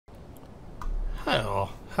Hi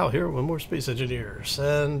all, Hal here with more Space Engineers,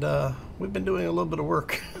 and we've been doing a little bit of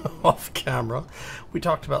work off camera. We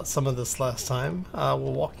talked about some of this last time.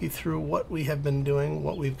 We'll walk you through what we have been doing,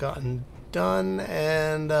 what we've gotten done,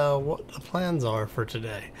 and what the plans are for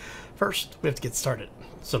today. First, we have to get started,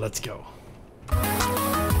 so let's go.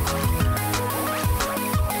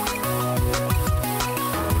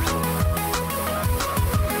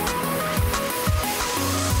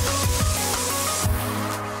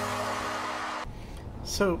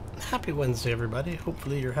 So, happy Wednesday, everybody.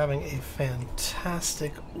 Hopefully you're having a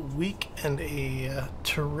fantastic week and a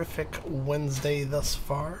terrific Wednesday thus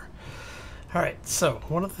far. Alright, so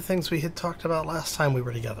one of the things we had talked about last time we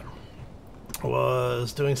were together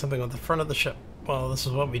was doing something on the front of the ship. Well, this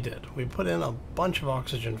is what we did. We put in a bunch of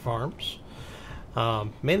oxygen farms,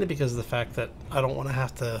 mainly because of the fact that I don't want to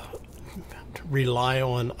have to rely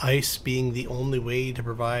on ice being the only way to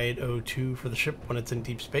provide O2 for the ship when it's in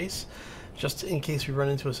deep space. Just in case we run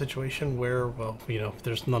into a situation where, well, you know,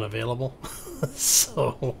 there's none available.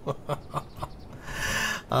 So,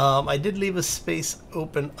 I did leave a space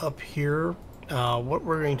open up here. What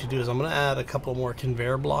we're going to do is I'm going to add a couple more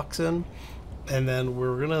conveyor blocks in, and then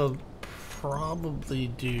we're going to probably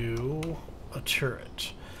do a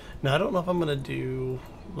turret. Now, I don't know if I'm going to do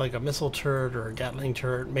like a missile turret or a Gatling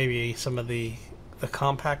turret, maybe some of the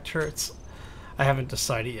compact turrets. I haven't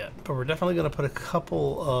decided yet, but we're definitely going to put a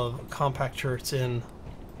couple of compact turrets in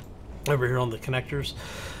over here on the connectors,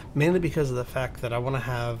 mainly because of the fact that I want to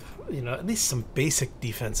have, you know, at least some basic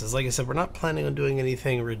defenses. Like I said, we're not planning on doing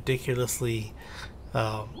anything ridiculously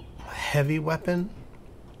heavy weapon,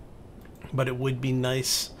 but it would be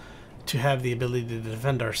nice to have the ability to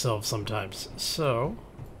defend ourselves sometimes. So,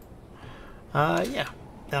 yeah.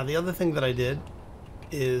 Now, the other thing that I did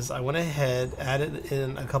is I went ahead, added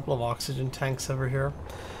in a couple of oxygen tanks over here,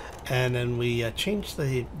 and then we changed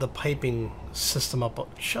the piping system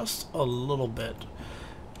up just a little bit.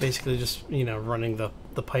 Basically just, you know, running the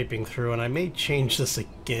piping through, and I may change this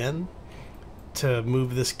again to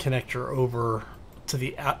move this connector over to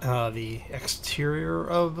the exterior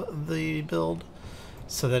of the build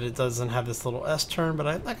so that it doesn't have this little S turn, but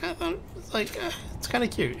I thought it's kind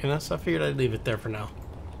of cute, you know, so I figured I'd leave it there for now.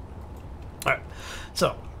 Alright,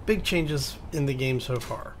 so big changes in the game so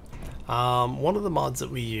far. One of the mods that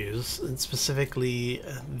we use, and specifically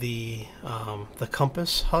the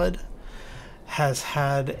compass HUD, has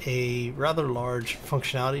had a rather large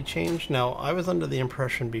functionality change. Now, I was under the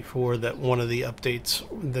impression before that one of the updates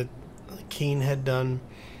that Keen had done,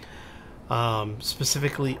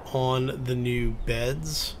 specifically on the new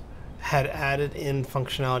beds, had added in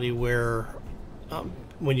functionality where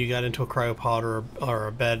when you got into a cryopod or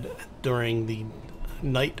a bed during the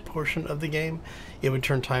night portion of the game, it would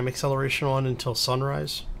turn time acceleration on until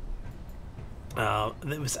sunrise.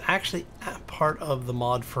 It was actually part of the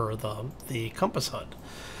mod for the compass HUD.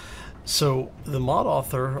 So the mod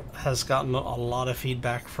author has gotten a lot of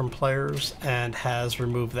feedback from players and has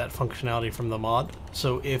removed that functionality from the mod.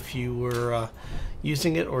 So if you were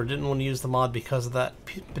using it or didn't want to use the mod because of that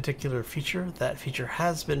particular feature, that feature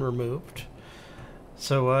has been removed.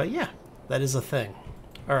 So yeah, that is a thing.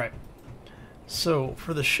 Alright, so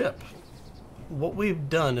for the ship, what we've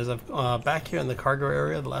done is I've back here in the cargo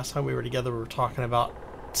area, the last time we were together we were talking about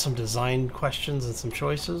some design questions and some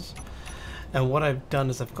choices. And what I've done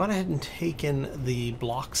is I've gone ahead and taken the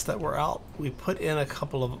blocks that were out, we put in a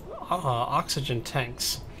couple of oxygen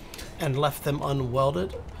tanks and left them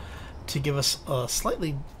unwelded to give us a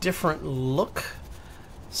slightly different look.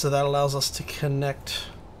 So that allows us to connect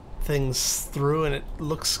things through, and it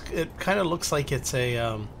kind of looks like it's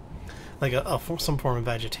a some form of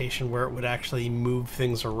vegetation where it would actually move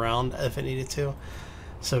things around if it needed to.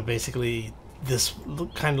 So basically this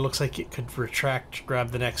kind of looks like it could retract,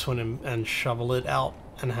 grab the next one and shovel it out,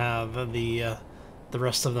 and have the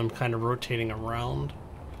rest of them kind of rotating around.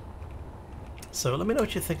 So let me know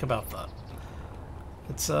what you think about that.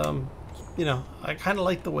 It's you know, I kind of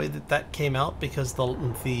like the way that came out because the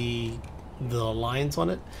lines on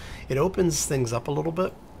it opens things up a little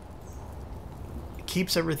bit,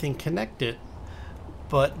 keeps everything connected,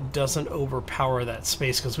 but doesn't overpower that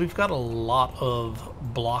space, because we've got a lot of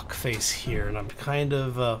block face here, and I'm kind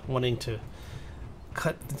of wanting to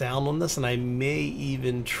cut down on this, and I may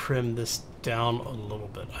even trim this down a little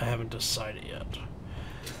bit. I haven't decided yet.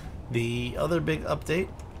 The other big update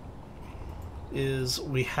is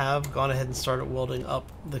we have gone ahead and started welding up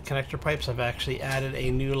the connector pipes. I've actually added a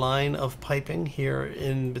new line of piping here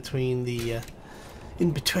in between the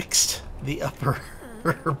betwixt the upper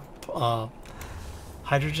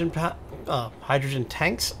hydrogen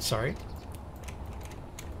tanks, sorry.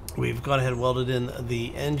 We've gone ahead and welded in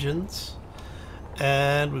the engines.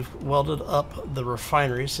 And we've welded up the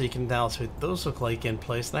refinery, so you can now see what those look like in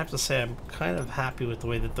place. And I have to say, I'm kind of happy with the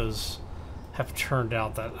way that those have turned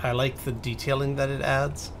out. That I like the detailing that it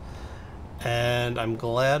adds, and I'm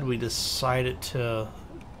glad we decided to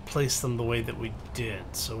place them the way that we did.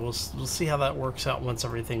 So we'll see how that works out once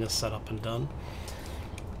everything is set up and done.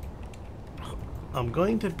 I'm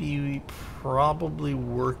going to be probably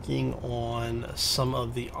working on some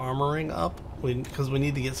of the armoring up, because we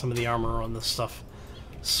need to get some of the armor on this stuff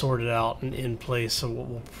sorted out and in place. So what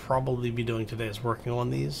we'll probably be doing today is working on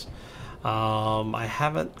these. I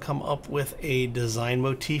haven't come up with a design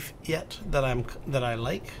motif yet that I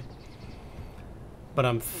like, but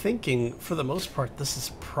I'm thinking for the most part this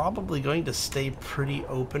is probably going to stay pretty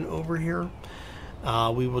open over here.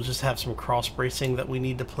 We will just have some cross bracing that we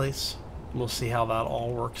need to place. We'll see how that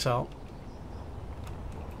all works out.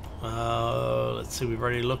 Let's see, we've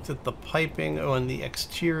already looked at the piping on the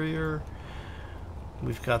exterior.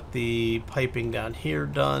 We've got the piping down here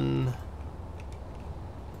done.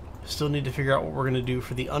 Still need to figure out what we're going to do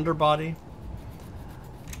for the underbody.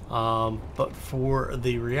 But for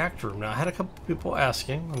the reactor room, now I had a couple people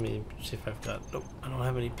asking. Let me see if I've got. Nope, I don't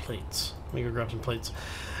have any plates. Let me go grab some plates.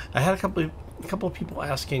 I had a couple of people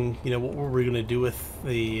asking, you know, what were we going to do with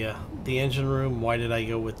the engine room? Why did I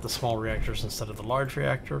go with the small reactors instead of the large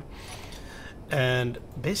reactor? And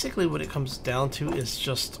basically, what it comes down to is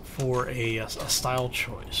just for a style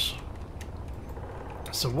choice.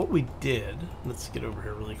 So what we did, let's get over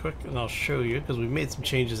here really quick, and I'll show you, because we've made some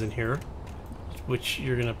changes in here, which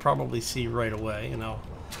you're going to probably see right away, and I'll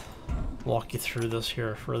walk you through this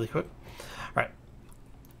here really quick. All right.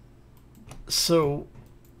 So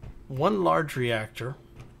one large reactor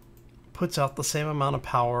puts out the same amount of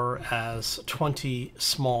power as 20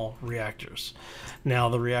 small reactors. Now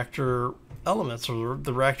the reactor elements, or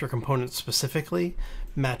the reactor components specifically,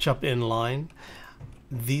 match up in line.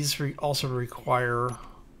 These also require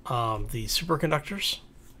the superconductors,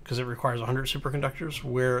 because it requires 100 superconductors,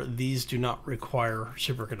 where these do not require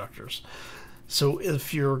superconductors. So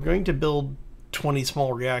if you're going to build 20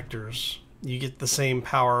 small reactors, you get the same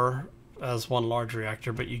power as one large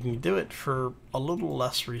reactor, but you can do it for a little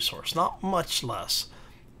less resource. Not much less,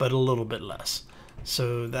 but a little bit less.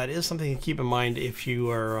 So that is something to keep in mind if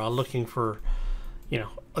you are looking for, you know,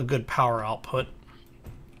 a good power output.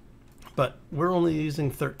 But we're only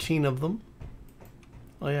using 13 of them.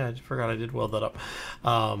 Oh yeah, I forgot I did weld that up.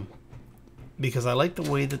 Because I like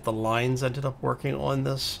the way that the lines ended up working on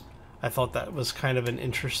this. I thought that was kind of an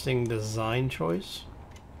interesting design choice.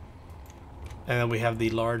 And then we have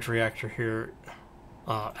the large reactor here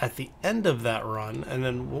at the end of that run. And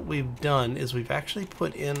then what we've done is we've actually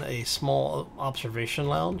put in a small observation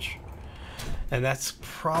lounge. And that's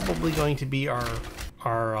probably going to be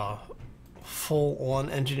our full-on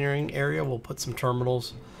engineering area. We'll put some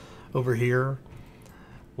terminals over here.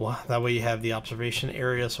 Well, that way you have the observation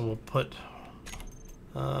area. So we'll put,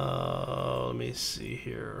 let me see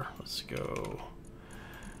here. Let's go.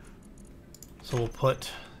 So we'll put,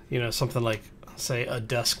 you know, something like, say, a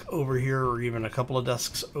desk over here, or even a couple of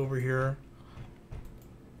desks over here.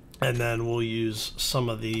 And then we'll use some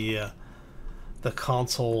of the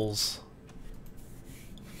consoles,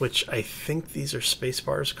 which I think these are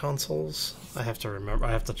Spacebar's consoles. I have to remember.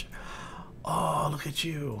 I have to. Oh, look at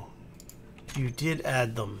you! You did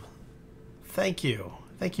add them. Thank you.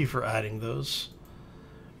 Thank you for adding those.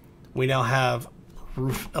 We now have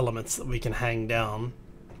roof elements that we can hang down.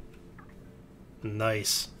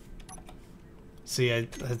 Nice. See, I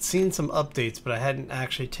had seen some updates, but I hadn't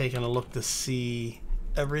actually taken a look to see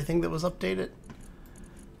everything that was updated.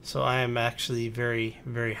 So I am actually very,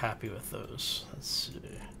 very happy with those. Let's see.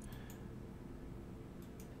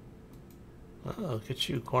 Oh, look at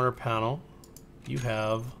you, corner panel. You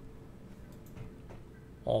have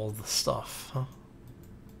all the stuff, huh?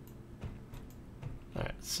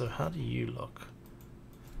 Alright, so how do you look?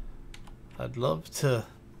 I'd love to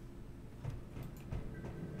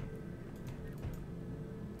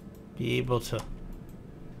be able to.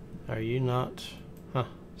 Are you not? Huh.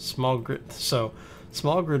 Small grid. So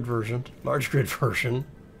small grid version, large grid version,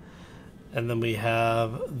 and then we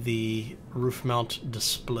have the roof mount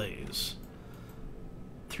displays.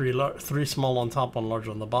 Three small on top, one large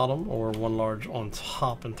on the bottom, or one large on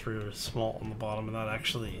top and three small on the bottom. And that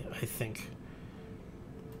actually, I think,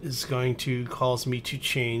 is going to cause me to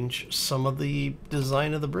change some of the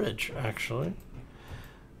design of the bridge, actually.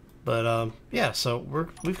 But yeah, so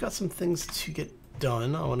we've got some things to get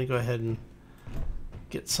done. I want to go ahead and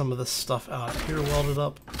get some of this stuff out here welded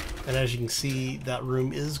up. And as you can see, that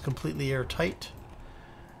room is completely airtight.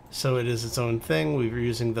 So it is its own thing. We were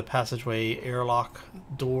using the passageway airlock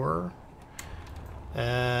door.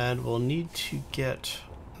 And we'll need to get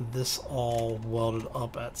this all welded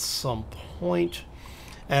up at some point.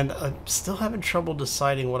 And I'm still having trouble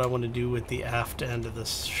deciding what I want to do with the aft end of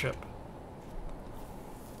this ship.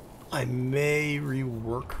 I may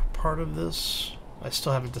rework part of this. I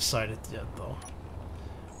still haven't decided yet, though.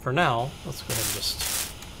 For now, let's go ahead and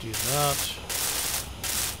just do that.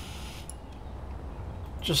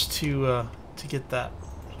 Just to get that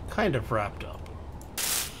kind of wrapped up.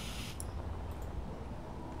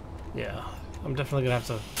 Yeah, I'm definitely gonna have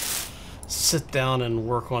to sit down and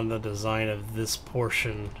work on the design of this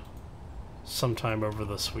portion sometime over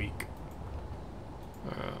this week.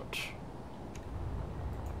 Alright.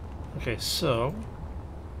 Okay, so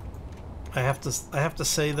I have to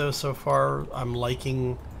say though, so far I'm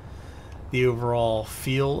liking the overall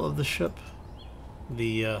feel of the ship.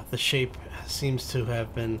 The shape seems to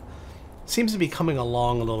be coming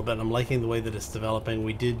along a little bit. I'm liking the way that it's developing.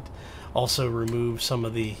 We did also remove some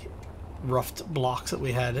of the roughed blocks that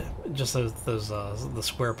we had, just those the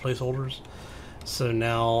square placeholders. So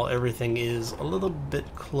now everything is a little bit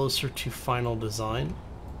closer to final design.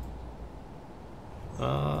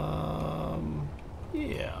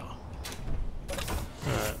 Yeah.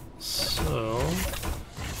 Alright, so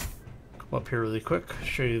come up here really quick,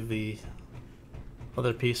 show you the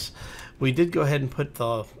other piece. We did go ahead and put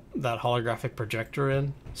that holographic projector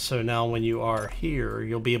in, so now when you are here,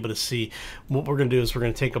 you'll be able to see. What we're going to do is we're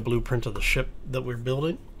going to take a blueprint of the ship that we're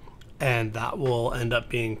building, and that will end up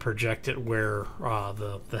being projected where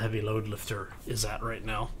the heavy load lifter is at right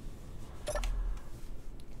now.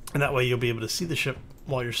 And that way you'll be able to see the ship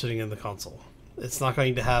while you're sitting in the console. It's not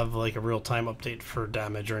going to have like a real-time update for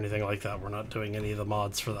damage or anything like that. We're not doing any of the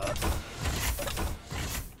mods for that.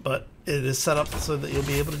 But it is set up so that you'll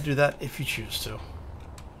be able to do that if you choose to.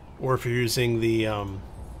 Or if you're using the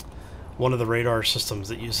one of the radar systems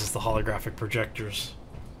that uses the holographic projectors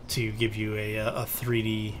to give you a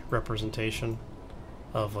 3D representation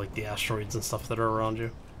of like the asteroids and stuff that are around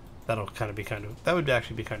you. That would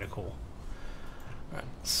actually be kind of cool. Alright,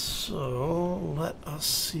 so let us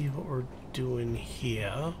see what we're doing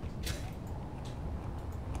here.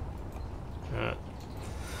 Alright.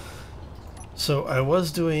 So I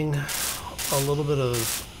was doing a little bit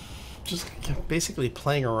of just basically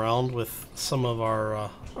playing around with some of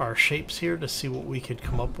our shapes here to see what we could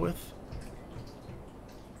come up with.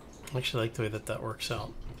 I actually like the way that works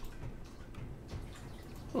out.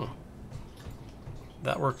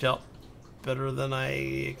 That worked out better than I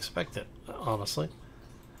expected, honestly.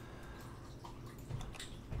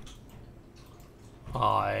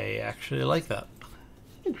 I actually like that.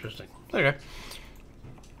 Interesting. Okay.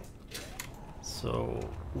 So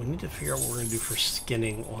we need to figure out what we're going to do for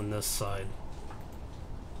skinning on this side.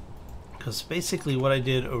 Because basically what I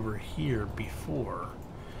did over here before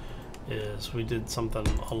is we did something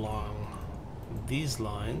along these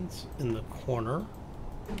lines in the corner.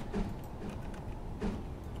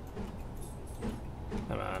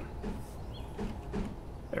 Come on.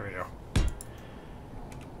 There we go.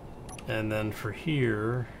 And then for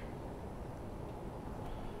here,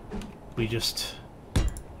 we just,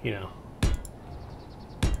 you know,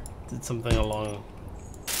 did something along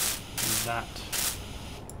that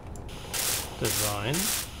design.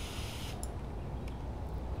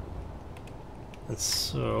 And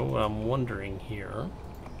so what I'm wondering here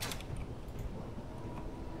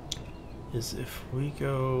is if we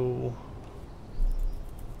go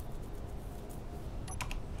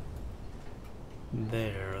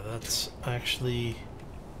there, that's actually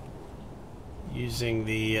using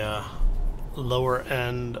the lower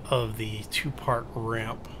end of the two-part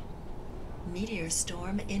ramp. Meteor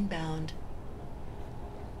storm inbound.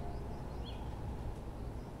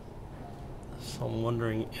 So I'm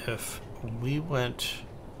wondering if we went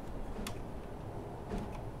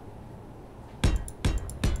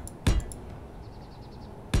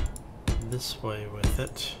this way with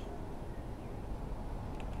it.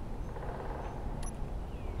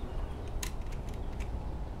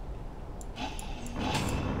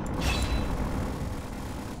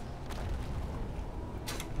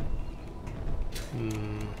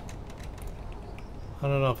 I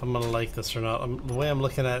don't know if I'm gonna like this or not. The way I'm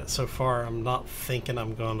looking at it so far, I'm not thinking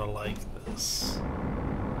I'm gonna like this.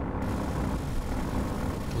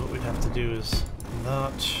 What we'd have to do is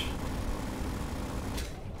not.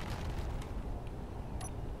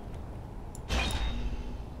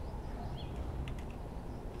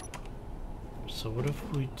 So what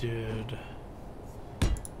if we did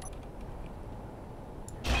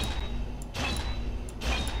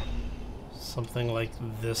something like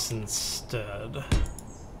this instead?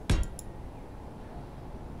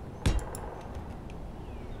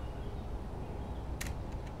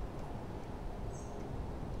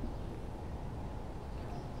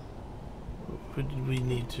 would we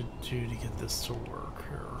need to do to get this to work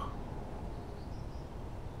here?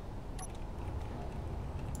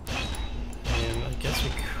 And I guess we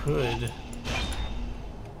could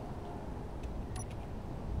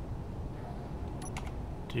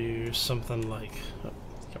do something like, oh,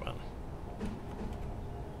 come on.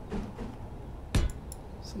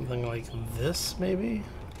 Something like this, maybe?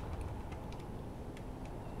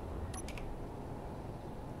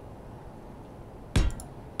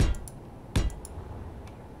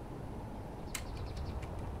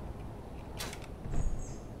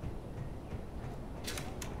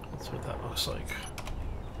 That's what that looks like.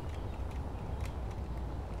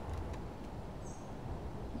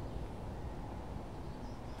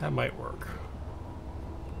 That might work.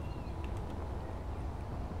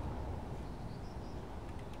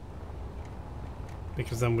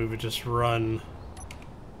 Because then we would just run,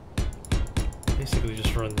 basically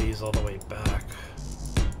just run these all the way back.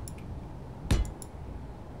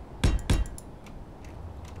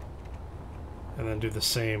 And then do the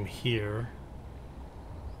same here.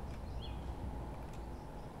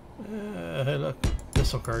 Hey look,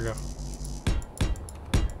 missile cargo.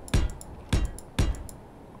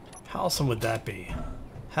 How awesome would that be?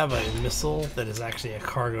 Have a missile that is actually a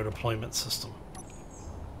cargo deployment system.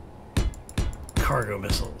 Cargo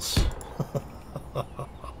missiles. Alright.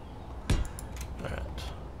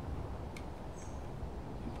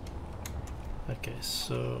 Okay,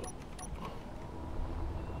 so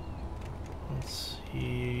let's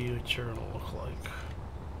see what you're gonna look like.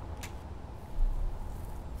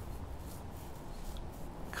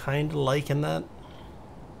 Kinda liking that.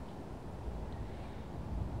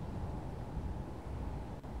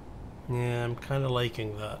 Yeah, I'm kinda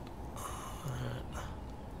liking that. Alright.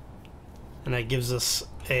 And that gives us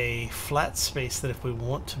a flat space that if we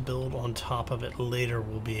want to build on top of it later,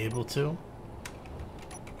 we'll be able to.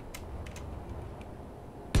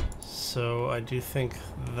 So I do think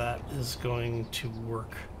that is going to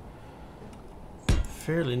work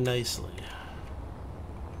fairly nicely.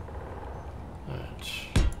 Alright.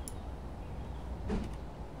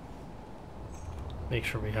 Make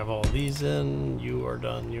sure we have all these in. You are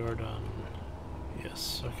done, you are done.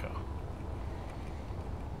 Yes, okay.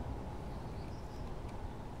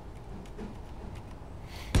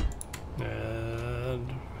 And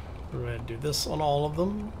we're going to do this on all of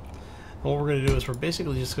them. And what we're going to do is we're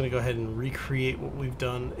basically just going to go ahead and recreate what we've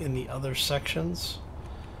done in the other sections.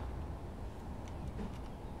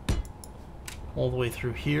 All the way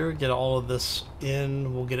through here, get all of this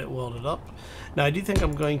in, we'll get it welded up. Now I do think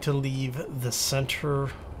I'm going to leave the center,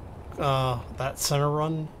 that center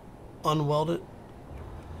run unwelded.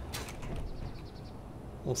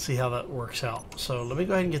 We'll see how that works out. So let me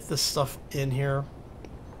go ahead and get this stuff in here.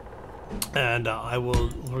 And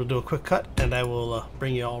we'll do a quick cut, and I will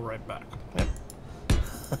bring you all right back. Yep.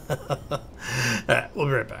 Alright, we'll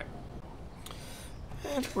be right back.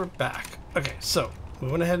 And we're back. Okay, so we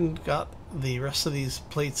went ahead and got the rest of these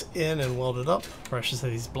plates in and welded up, or I should say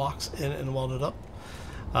these blocks in and welded up.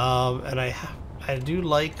 And I do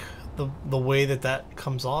like the way that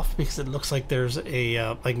comes off, because it looks like there's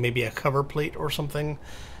a like maybe a cover plate or something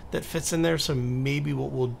that fits in there. So maybe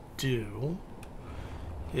what we'll do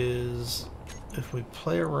is, if we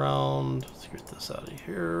play around, let's get this out of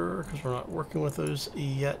here because we're not working with those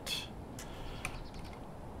yet.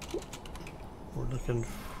 We're looking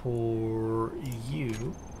for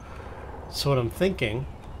you. So what I'm thinking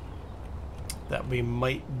that we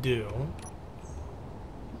might do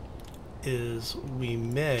is we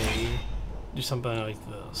may do something like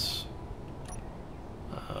this.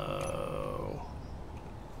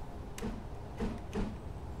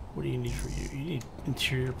 What do you need for you? You need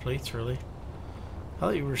interior plates, really? I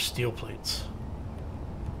thought you were steel plates.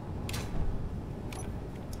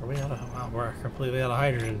 Are we out of... Wow, we're completely out of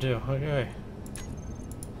hydrogen, too. Okay.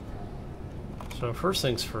 So first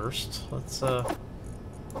things first, let's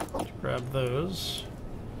grab those.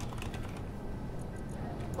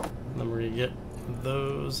 And then we're going to get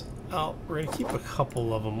those out. We're going to keep a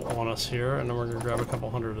couple of them on us here, and then we're going to grab a couple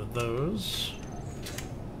hundred of those.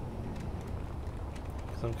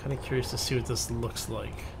 I'm kind of curious to see what this looks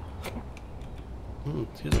like.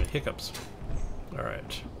 Excuse me, hiccups.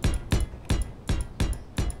 Alright.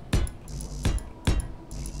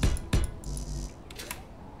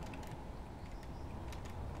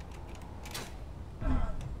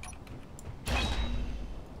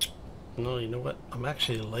 No, you know what? I'm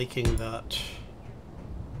actually liking that.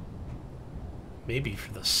 Maybe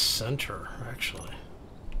for the center, actually.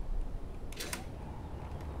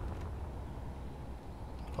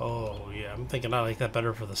 Oh, yeah, I'm thinking I like that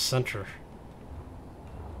better for the center.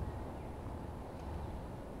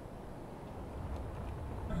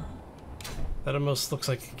 That almost looks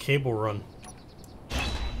like a cable run.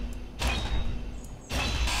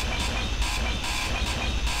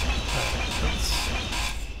 Alright, let's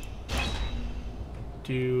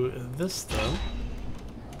do this then.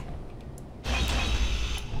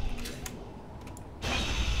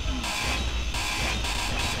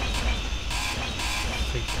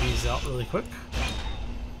 Take these out really quick.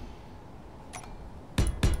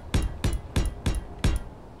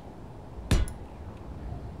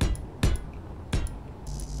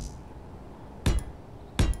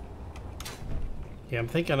 Yeah, I'm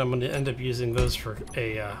thinking I'm going to end up using those for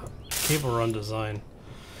a cable run design.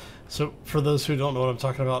 So for those who don't know what I'm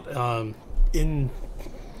talking about, in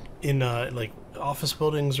like office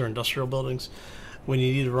buildings or industrial buildings, when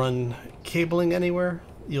you need to run cabling anywhere,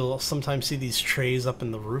 you'll sometimes see these trays up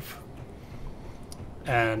in the roof,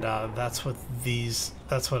 and that's what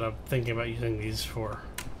I'm thinking about using these for.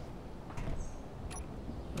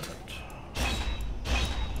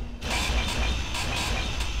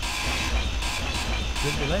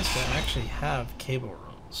 It'd be nice to actually have cable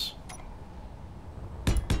runs.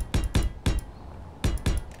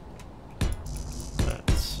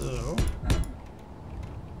 So,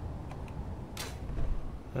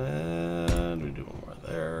 and we do one more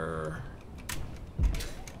there.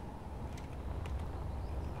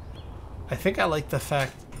 I think I like the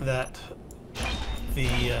fact that the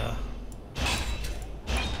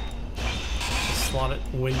slotted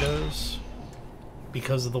windows,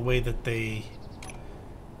 because of the way that they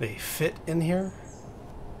fit in here.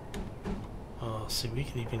 Oh, see, we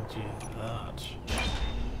can even do that.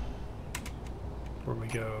 Where we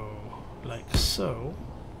go like so.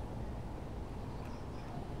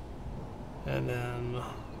 And then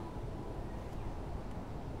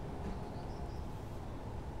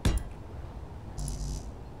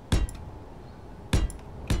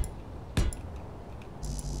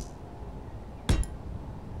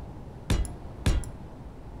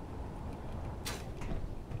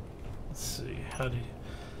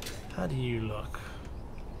how do you look?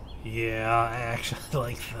 Yeah, I actually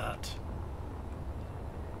like that.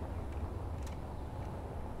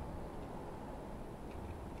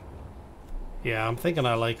 Yeah, I'm thinking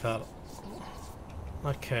I like that.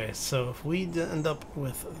 Okay, so if we end up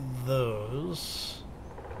with those,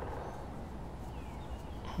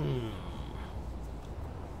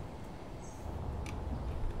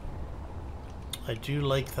 I do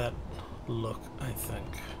like that look, I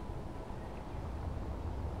think.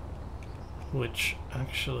 Which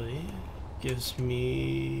actually gives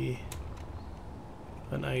me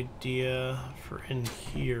an idea for in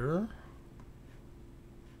here.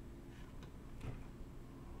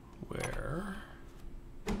 Where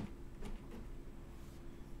can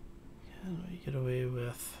we get away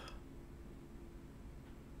with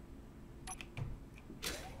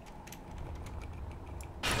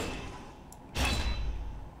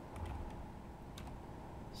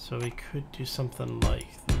so we could do something like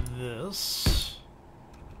this.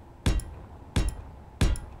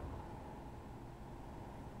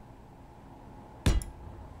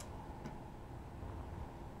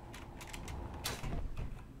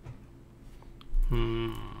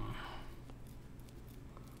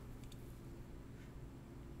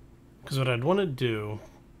 Because what I'd want to do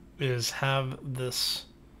is have this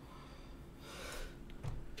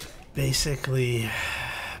basically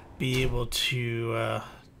be able to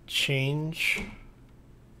change.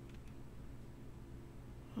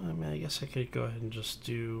 I mean, I guess I could go ahead and just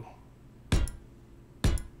do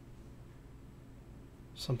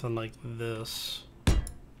something like this.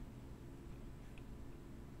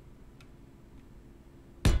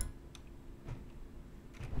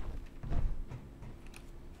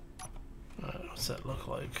 What's that look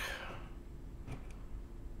like?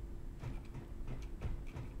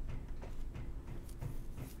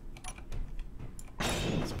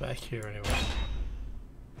 It's back here anyway.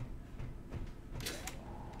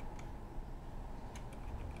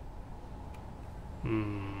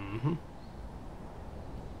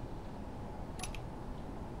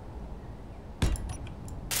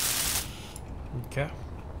 Okay.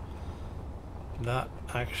 That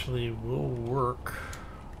actually will work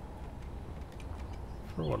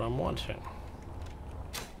for what I'm wanting.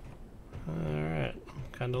 Alright, I'm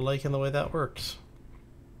kind of liking the way that works.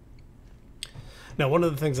 Now, one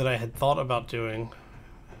of the things that I had thought about doing,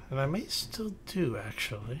 and I may still do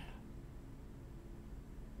actually,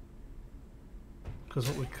 because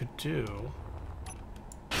what we could do,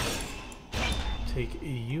 take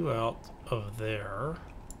you out of there.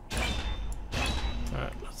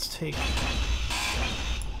 Alright, let's take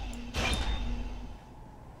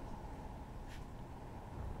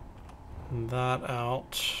that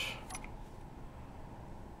out.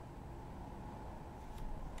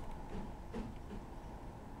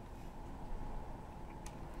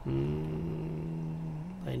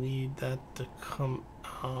 I need that to come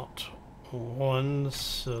out one,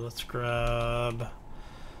 so let's grab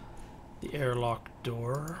the airlock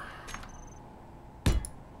door.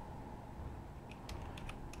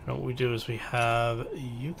 And what we do is we have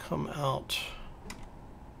you come out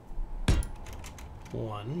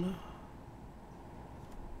one.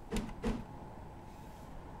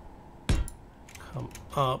 Come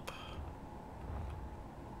up.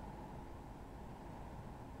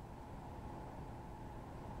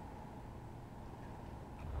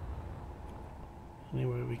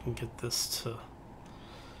 Anyway, we can get this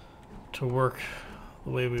to work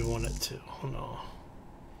the way we want it to. Oh no.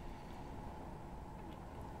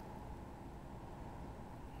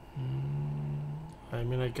 I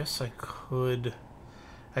mean, I guess I could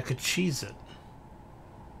cheese it.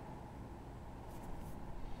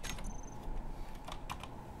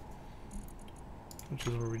 Which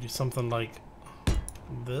is where we do something like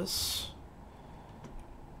this.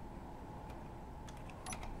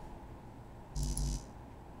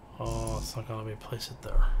 Oh, it's not gonna let me place it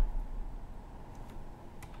there.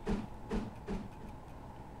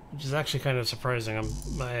 Which is actually kind of surprising.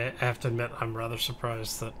 I have to admit, I'm rather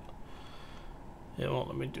surprised that it won't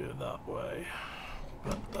let me do it that way.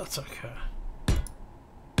 But that's okay.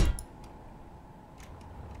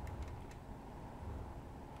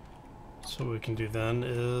 So what we can do then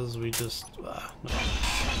is we just... no.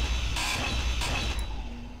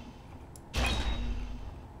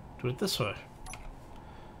 Do it this way.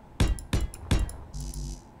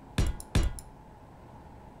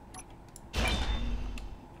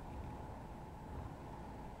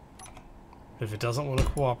 If it doesn't want to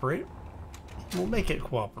cooperate, we'll make it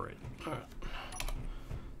cooperate. Alright.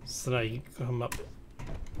 So now you come up.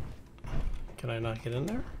 Can I not get in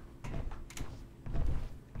there?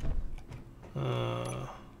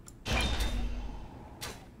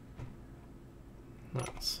 No,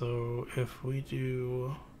 so if we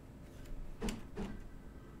do...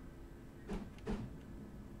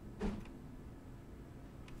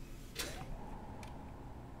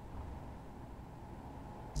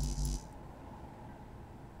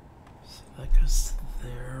 So that goes to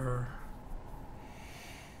there.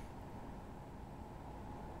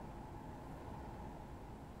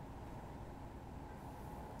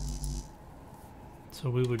 So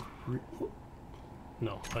we would...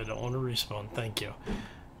 No, I don't want to respawn. Thank you.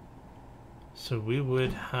 So we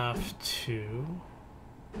would have to...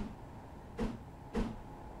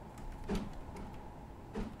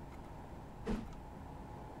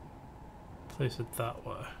 place it that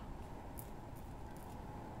way.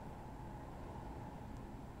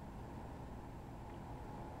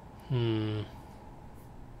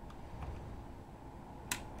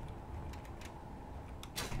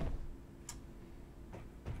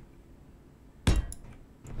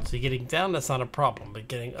 So getting down, that's not a problem, but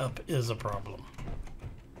getting up is a problem.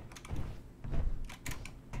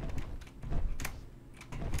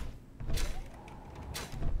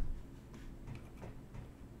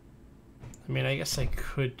 I mean, I guess I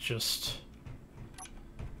could just...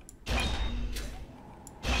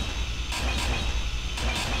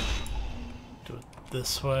 do it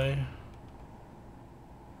this way.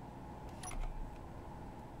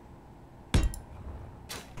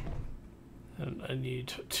 And I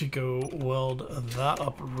need to go weld that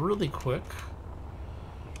up really quick.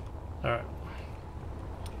 Alright.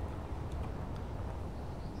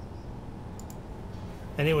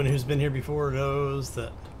 Anyone who's been here before knows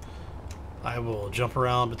that I will jump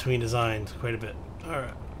around between designs quite a bit.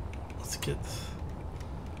 Alright. Let's get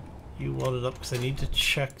you welded up because I need to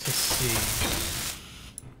check to see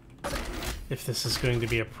if this is going to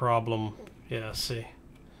be a problem. Yeah, see.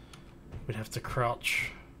 We'd have to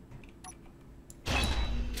crouch.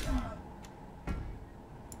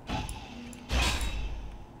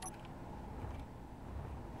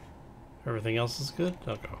 Everything else is good?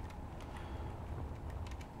 Okay.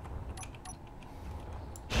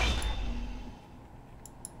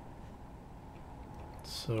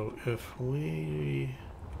 So if we...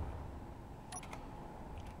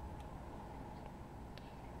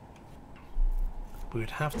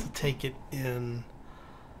 would have to take it in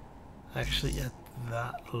actually at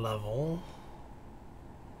that level.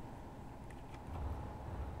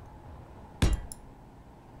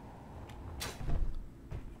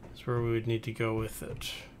 Where we would need to go with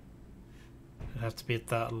it. It'd have to be at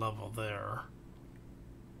that level there.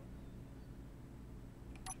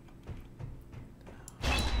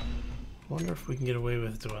 Wonder if we can get away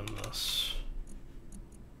with doing this.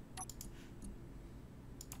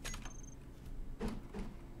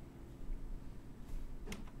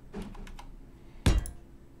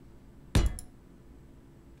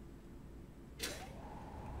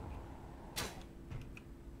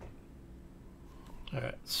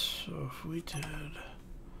 if we did...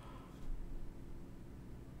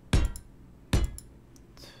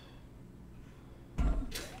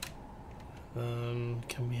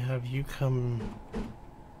 can we have you come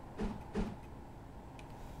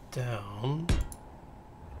down?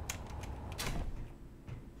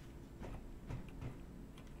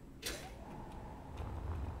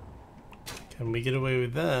 Can we get away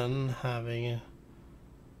with then having you?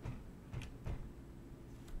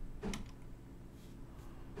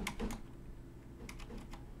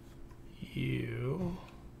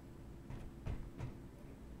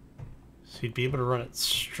 So you'd be able to run it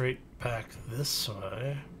straight back this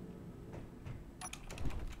way.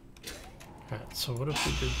 Alright, so what if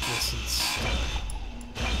we did this instead?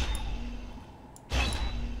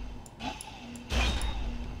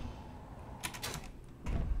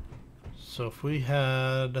 So if we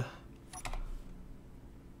had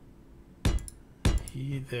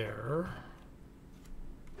he there,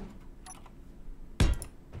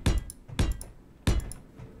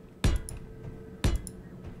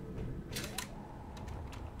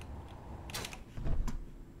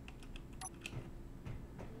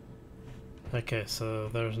 okay, so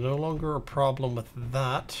there's no longer a problem with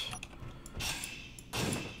that.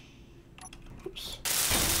 Oops.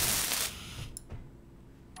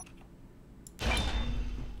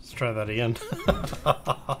 Let's try that again.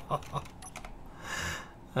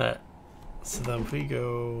 Alright, so then if we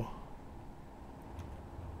go...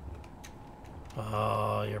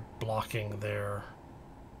 Oh, you're blocking there.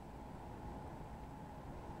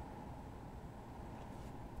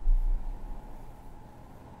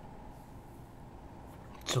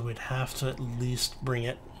 So we'd have to at least bring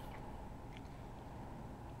it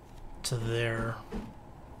to there.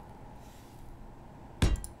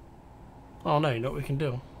 Oh no, you know what we can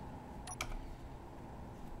do?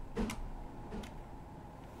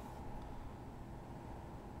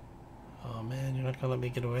 Oh man, you're not gonna let me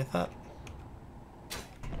get away with that?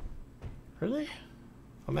 Really?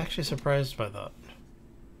 I'm actually surprised by that.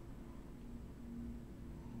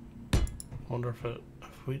 Wonder if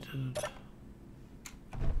we did...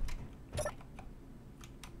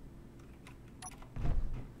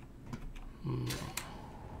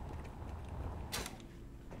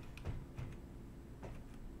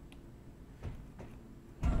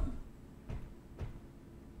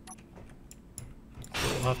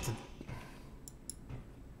 What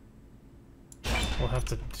we'll have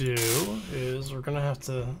to do is we're gonna have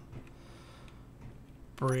to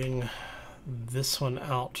bring this one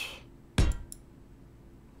out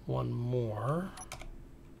one more.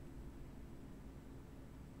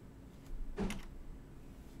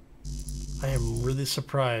 I am really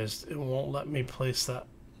surprised it won't let me place that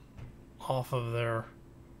off of there.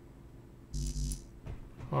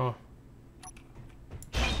 Huh.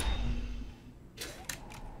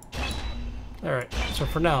 Alright, so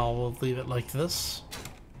for now we'll leave it like this.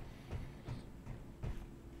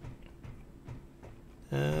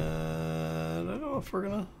 And I don't know if we're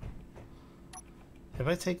gonna... If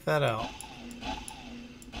I take that out...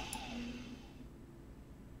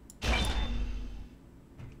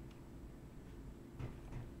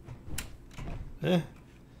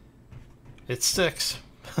 it sticks.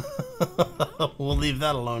 We'll leave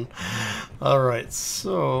that alone. Alright,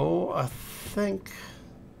 so I think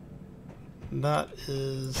that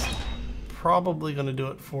is probably going to do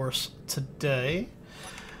it for us today.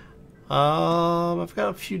 I've got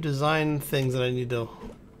a few design things that I need to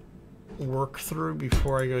work through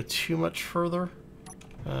before I go too much further.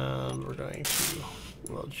 And we're going to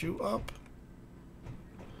weld you up.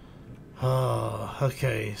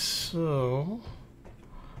 Okay, so...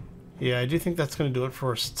 yeah, I do think that's going to do it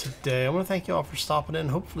for us today. I want to thank you all for stopping in.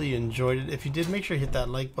 Hopefully you enjoyed it. If you did, make sure you hit that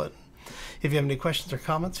like button. If you have any questions or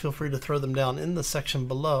comments, feel free to throw them down in the section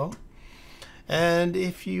below. And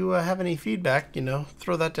if you have any feedback, you know,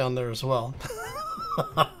 throw that down there as well.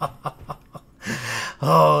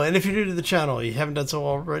 Oh, and if you're new to the channel, you haven't done so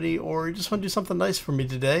already, or you just want to do something nice for me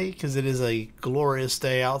today, because it is a glorious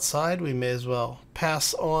day outside, we may as well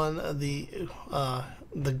pass on the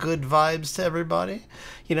good vibes to everybody.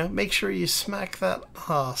 You know, make sure you smack that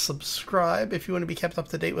subscribe if you want to be kept up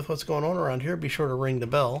to date with what's going on around here. Be sure to ring the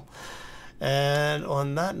bell. And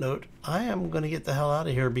on that note, I am going to get the hell out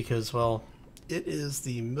of here because, well, it is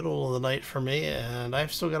the middle of the night for me, and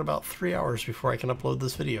I've still got about 3 hours before I can upload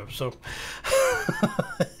this video. So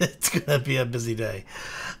it's going to be a busy day.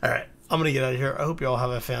 All right, I'm going to get out of here. I hope you all have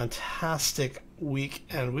a fantastic week,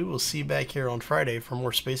 and we will see you back here on Friday for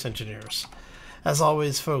more Space Engineers. As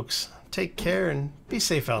always, folks, take care and be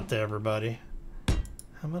safe out there, everybody.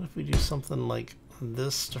 How about if we do something like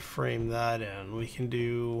this to frame that in? We can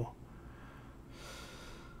do...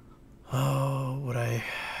 Oh, would I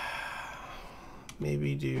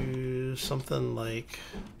maybe do something like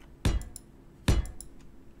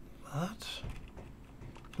that?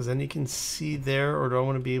 Because then you can see there, or do I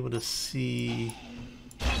want to be able to see?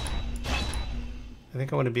 I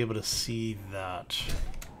think I want to be able to see that.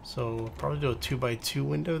 So probably do a 2x2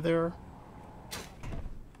 window there.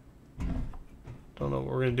 Don't know what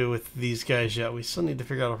we're going to do with these guys yet. We still need to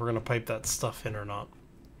figure out if we're going to pipe that stuff in or not.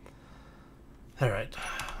 Alright.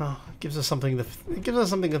 Well, it gives us something to think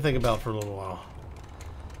about for a little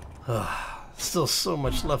while. Still so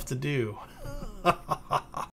much left to do.